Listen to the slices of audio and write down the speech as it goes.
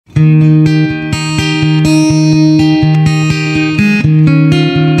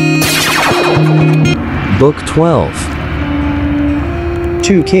Book 12.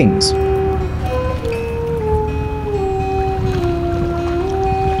 2 Kings.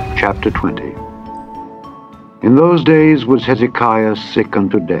 Chapter 20. In those days was Hezekiah sick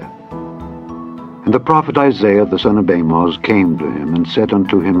unto death. And the prophet Isaiah the son of Amoz came to him, and said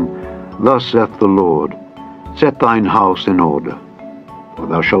unto him, Thus saith the Lord, Set thine house in order, for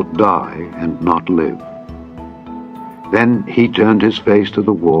thou shalt die and not live. Then he turned his face to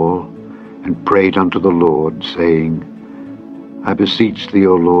the wall, and prayed unto the Lord, saying, I beseech thee,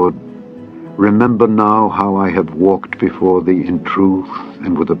 O Lord, remember now how I have walked before thee in truth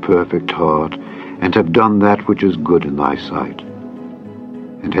and with a perfect heart, and have done that which is good in thy sight.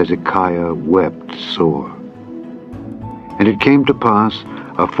 And Hezekiah wept sore. And it came to pass,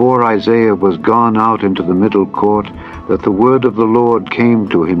 afore Isaiah was gone out into the middle court, that the word of the Lord came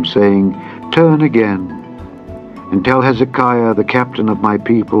to him, saying, Turn again, and tell Hezekiah the captain of my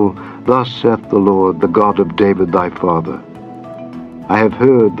people, Thus saith the Lord, the God of David thy father, I have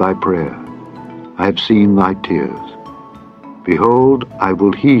heard thy prayer, I have seen thy tears. Behold, I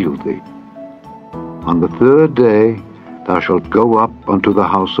will heal thee. On the third day thou shalt go up unto the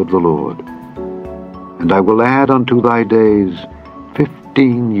house of the Lord, and I will add unto thy days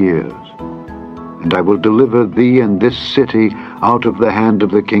 15 years, and I will deliver thee and this city out of the hand of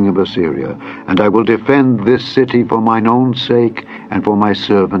the king of Assyria, and I will defend this city for mine own sake and for my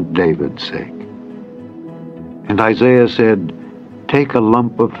servant David's sake. And Isaiah said, Take a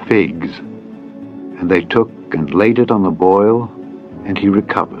lump of figs. And they took and laid it on the boil, and he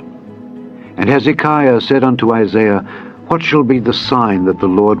recovered. And Hezekiah said unto Isaiah, What shall be the sign that the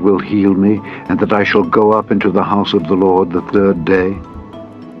Lord will heal me, and that I shall go up into the house of the Lord the third day?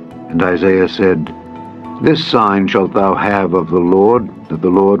 And Isaiah said, This sign shalt thou have of the Lord, that the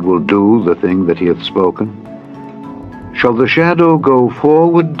Lord will do the thing that he hath spoken. Shall the shadow go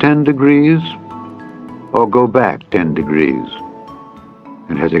forward 10 degrees, or go back 10 degrees?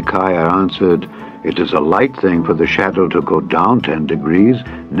 And Hezekiah answered, It is a light thing for the shadow to go down 10 degrees.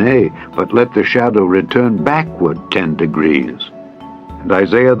 Nay, but let the shadow return backward 10 degrees. And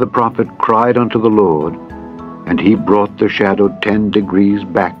Isaiah the prophet cried unto the Lord, and he brought the shadow 10 degrees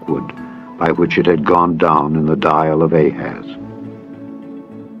backward, by which it had gone down in the dial of Ahaz.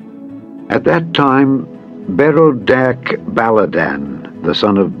 At that time Berodach-Baladan, the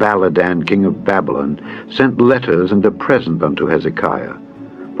son of Baladan, king of Babylon, sent letters and a present unto Hezekiah,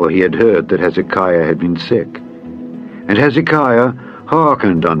 for he had heard that Hezekiah had been sick. And Hezekiah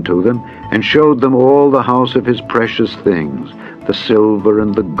hearkened unto them, and showed them all the house of his precious things, the silver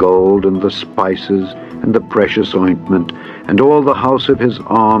and the gold and the spices and the precious ointment, and all the house of his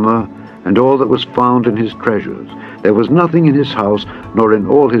armor, and all that was found in his treasures. There was nothing in his house, nor in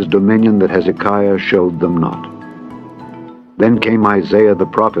all his dominion, that Hezekiah showed them not. Then came Isaiah the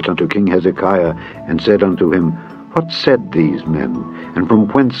prophet unto King Hezekiah, and said unto him, What said these men, and from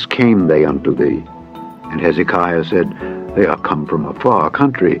whence came they unto thee? And Hezekiah said, They are come from a far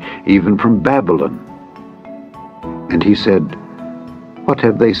country, even from Babylon. And he said, What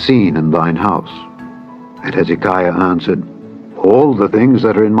have they seen in thine house? And Hezekiah answered, All the things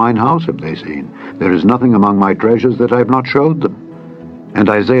that are in mine house have they seen. There is nothing among my treasures that I have not showed them. And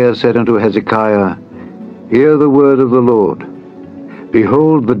Isaiah said unto Hezekiah, Hear the word of the Lord.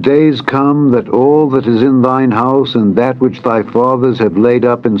 Behold, the days come that all that is in thine house, and that which thy fathers have laid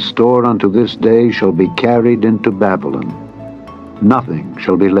up in store unto this day, shall be carried into Babylon. Nothing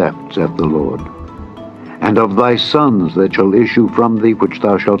shall be left, saith the Lord. And of thy sons that shall issue from thee, which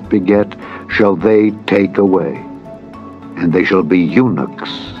thou shalt beget, shall they take away, and they shall be eunuchs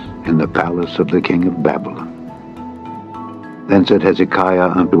in the palace of the king of Babylon. Then said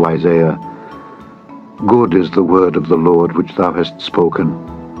Hezekiah unto Isaiah, Good is the word of the Lord which thou hast spoken.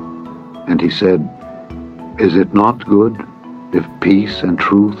 And he said, Is it not good, if peace and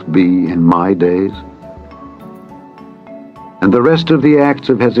truth be in my days? And the rest of the acts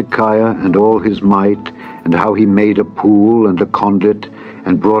of Hezekiah, and all his might, and how he made a pool and a conduit,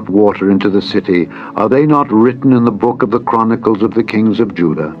 and brought water into the city, are they not written in the book of the chronicles of the kings of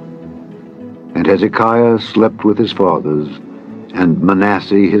Judah? And Hezekiah slept with his fathers, and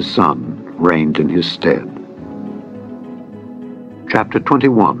Manasseh his son reigned in his stead. Chapter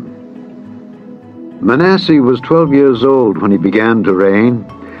 21. Manasseh was 12 years old when he began to reign,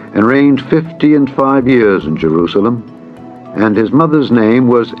 and reigned 55 years in Jerusalem, and his mother's name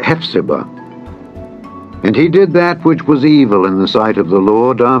was Hephzibah. And he did that which was evil in the sight of the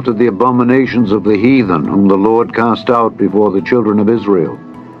Lord, after the abominations of the heathen, whom the Lord cast out before the children of Israel.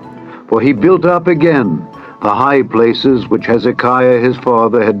 For he built up again the high places which Hezekiah his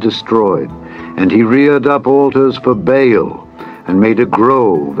father had destroyed, and he reared up altars for Baal, and made a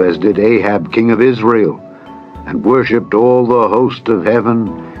grove, as did Ahab king of Israel, and worshipped all the host of heaven,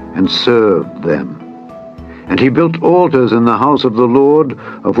 and served them. And he built altars in the house of the Lord,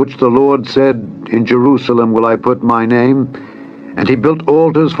 of which the Lord said, In Jerusalem will I put my name. And he built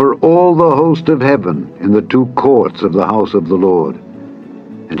altars for all the host of heaven in the two courts of the house of the Lord.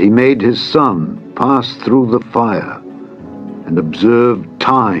 And he made his son pass through the fire, and observed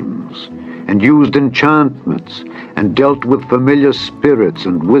times, and used enchantments, and dealt with familiar spirits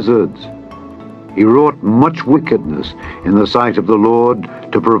and wizards. He wrought much wickedness in the sight of the Lord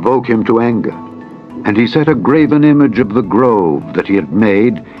to provoke him to anger. And he set a graven image of the grove that he had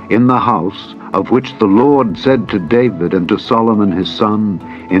made in the house, of which the Lord said to David and to Solomon his son,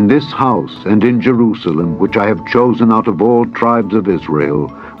 In this house and in Jerusalem, which I have chosen out of all tribes of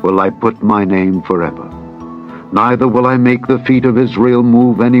Israel, will I put my name forever. Neither will I make the feet of Israel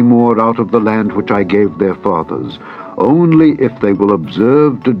move any more out of the land which I gave their fathers, only if they will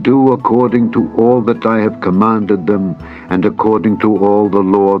observe to do according to all that I have commanded them, and according to all the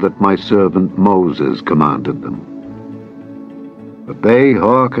law that my servant Moses commanded them. But they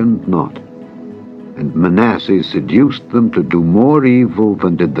hearkened not, and Manasseh seduced them to do more evil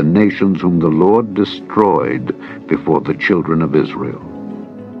than did the nations whom the Lord destroyed before the children of Israel.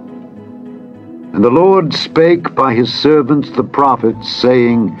 And the Lord spake by his servants the prophets,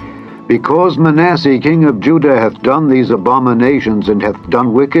 saying, Because Manasseh king of Judah hath done these abominations, and hath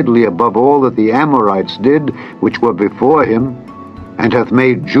done wickedly above all that the Amorites did, which were before him, and hath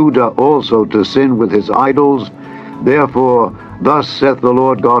made Judah also to sin with his idols, therefore thus saith the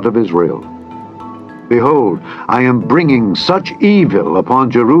Lord God of Israel, Behold, I am bringing such evil upon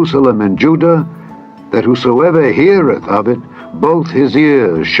Jerusalem and Judah, that whosoever heareth of it, both his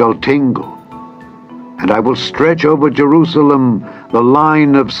ears shall tingle. And I will stretch over Jerusalem the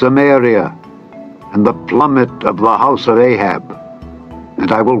line of Samaria, and the plummet of the house of Ahab.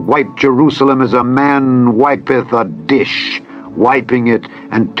 And I will wipe Jerusalem as a man wipeth a dish, wiping it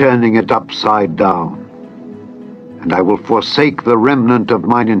and turning it upside down. And I will forsake the remnant of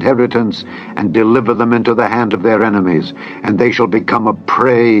mine inheritance, and deliver them into the hand of their enemies, and they shall become a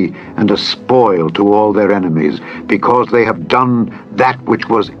prey and a spoil to all their enemies, because they have done that which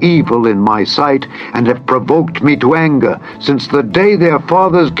was evil in my sight, and have provoked me to anger, since the day their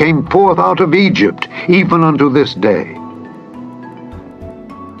fathers came forth out of Egypt, even unto this day.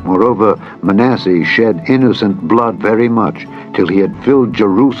 Moreover, Manasseh shed innocent blood very much, till he had filled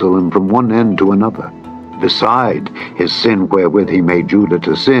Jerusalem from one end to another, beside his sin wherewith he made Judah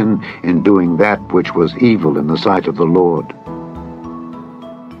to sin, in doing that which was evil in the sight of the Lord.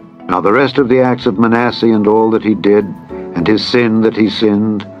 Now the rest of the acts of Manasseh, and all that he did, and his sin that he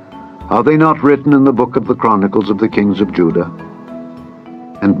sinned, are they not written in the book of the Chronicles of the kings of Judah?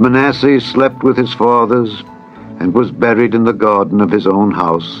 And Manasseh slept with his fathers, and was buried in the garden of his own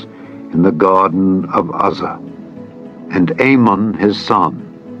house, in the garden of Uzzah. And Amon his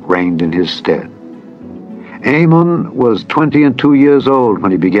son reigned in his stead. Amon was 22 years old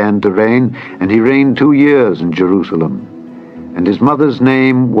when he began to reign, and he reigned 2 years in Jerusalem. And his mother's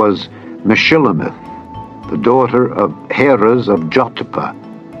name was Meshillemith, the daughter of Heres of Jotapah.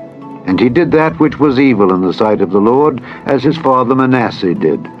 And he did that which was evil in the sight of the Lord, as his father Manasseh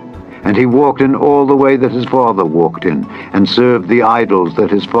did. And he walked in all the way that his father walked in, and served the idols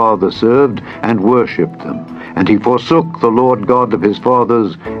that his father served, and worshipped them. And he forsook the Lord God of his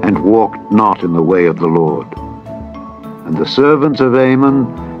fathers, and walked not in the way of the Lord. And the servants of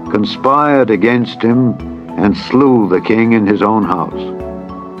Amon conspired against him, and slew the king in his own house.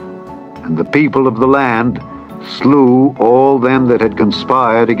 And the people of the land slew all them that had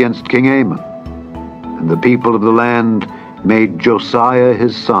conspired against King Amon. And the people of the land made Josiah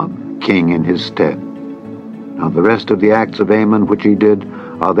his son king in his stead. Now the rest of the acts of Amon which he did,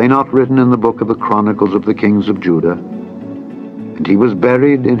 are they not written in the book of the Chronicles of the kings of Judah? And he was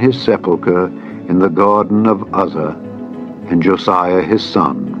buried in his sepulchre in the garden of Uzzah, and Josiah his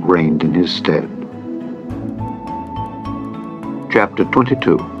son reigned in his stead. Chapter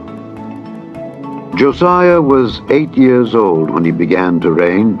 22. Josiah was 8 years old when he began to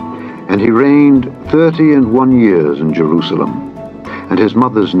reign, and he reigned 31 years in Jerusalem. And his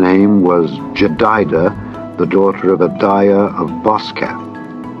mother's name was Jedidah, the daughter of Adiah of Boskath.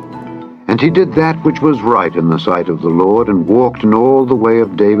 And he did that which was right in the sight of the Lord, and walked in all the way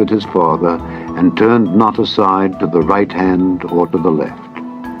of David his father, and turned not aside to the right hand or to the left.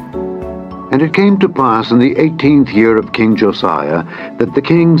 And it came to pass in the 18th year of King Josiah, that the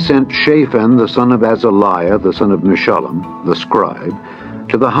king sent Shaphan the son of Azaliah, the son of Meshullam, the scribe,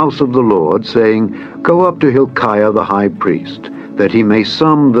 to the house of the Lord, saying, Go up to Hilkiah the high priest, that he may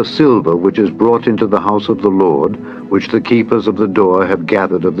sum the silver which is brought into the house of the Lord, which the keepers of the door have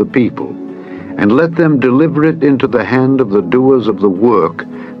gathered of the people. and let them deliver it into the hand of the doers of the work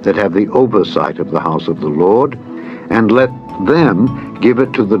that have the oversight of the house of the Lord, and let them give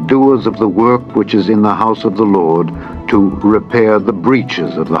it to the doers of the work which is in the house of the Lord, to repair the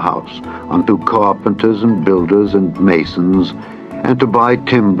breaches of the house, unto carpenters and builders and masons, and to buy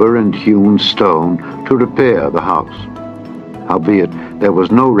timber and hewn stone to repair the house. Howbeit there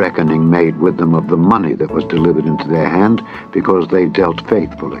was no reckoning made with them of the money that was delivered into their hand, because they dealt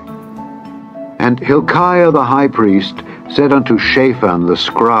faithfully. And Hilkiah the high priest said unto Shaphan the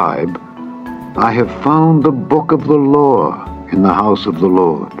scribe, I have found the book of the law in the house of the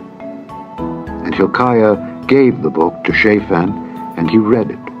Lord. And Hilkiah gave the book to Shaphan, and he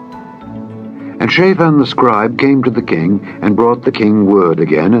read it. And Shaphan the scribe came to the king, and brought the king word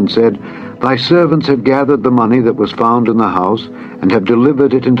again, and said, Thy servants have gathered the money that was found in the house, and have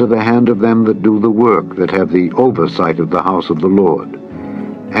delivered it into the hand of them that do the work, that have the oversight of the house of the Lord.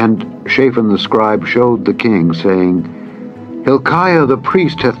 And Shaphan the scribe showed the king, saying, Hilkiah the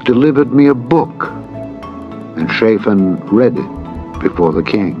priest hath delivered me a book. And Shaphan read it before the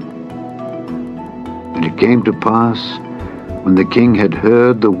king. And it came to pass, when the king had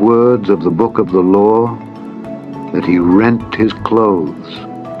heard the words of the book of the law, that he rent his clothes.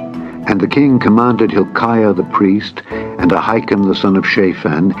 And the king commanded Hilkiah the priest, and Ahikam the son of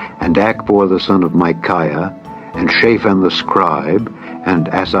Shaphan, and Achbor the son of Micaiah, and Shaphan the scribe, and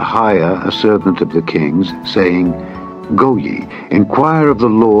Asahiah a servant of the king's, saying, Go ye, inquire of the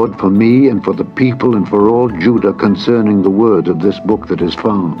Lord for me and for the people and for all Judah concerning the words of this book that is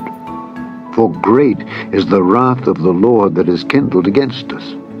found. For great is the wrath of the Lord that is kindled against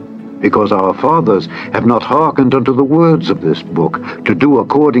us, because our fathers have not hearkened unto the words of this book, to do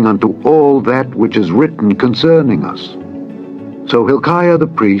according unto all that which is written concerning us. So Hilkiah the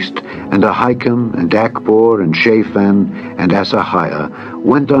priest, and Ahikam, and Achbor, and Shaphan, and Asahiah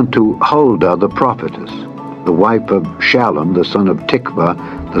went unto Huldah the prophetess, the wife of Shallum the son of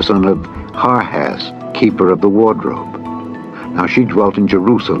Tikvah, the son of Harhas, keeper of the wardrobe. Now she dwelt in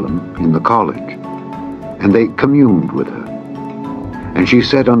Jerusalem in the college, and they communed with her. And she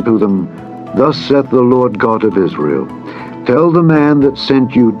said unto them, Thus saith the Lord God of Israel, Tell the man that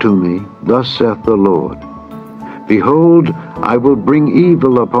sent you to me, Thus saith the Lord, Behold, I will bring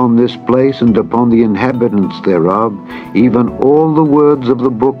evil upon this place and upon the inhabitants thereof, even all the words of the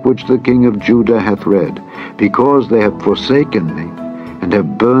book which the king of Judah hath read, because they have forsaken me, and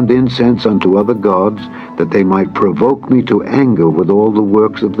have burned incense unto other gods, that they might provoke me to anger with all the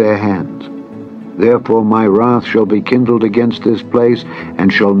works of their hands. Therefore my wrath shall be kindled against this place,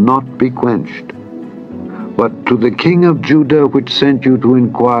 and shall not be quenched. But to the king of Judah, which sent you to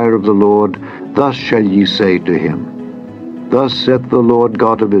inquire of the Lord, thus shall ye say to him, Thus saith the Lord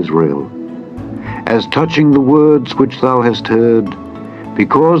God of Israel, As touching the words which thou hast heard,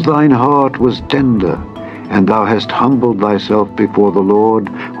 because thine heart was tender, and thou hast humbled thyself before the Lord,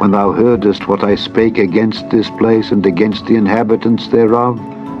 when thou heardest what I spake against this place and against the inhabitants thereof,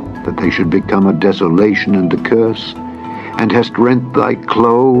 that they should become a desolation and a curse, and hast rent thy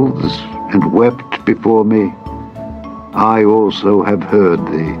clothes, and wept before me, I also have heard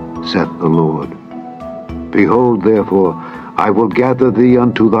thee, saith the Lord. Behold, therefore, I will gather thee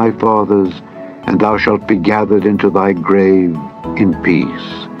unto thy fathers, and thou shalt be gathered into thy grave in peace,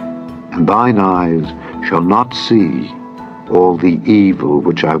 and thine eyes shall not see all the evil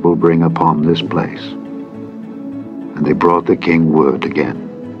which I will bring upon this place. And they brought the king word again.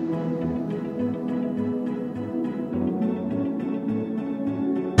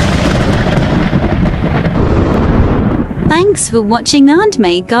 Thanks for watching, and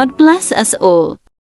may God bless us all.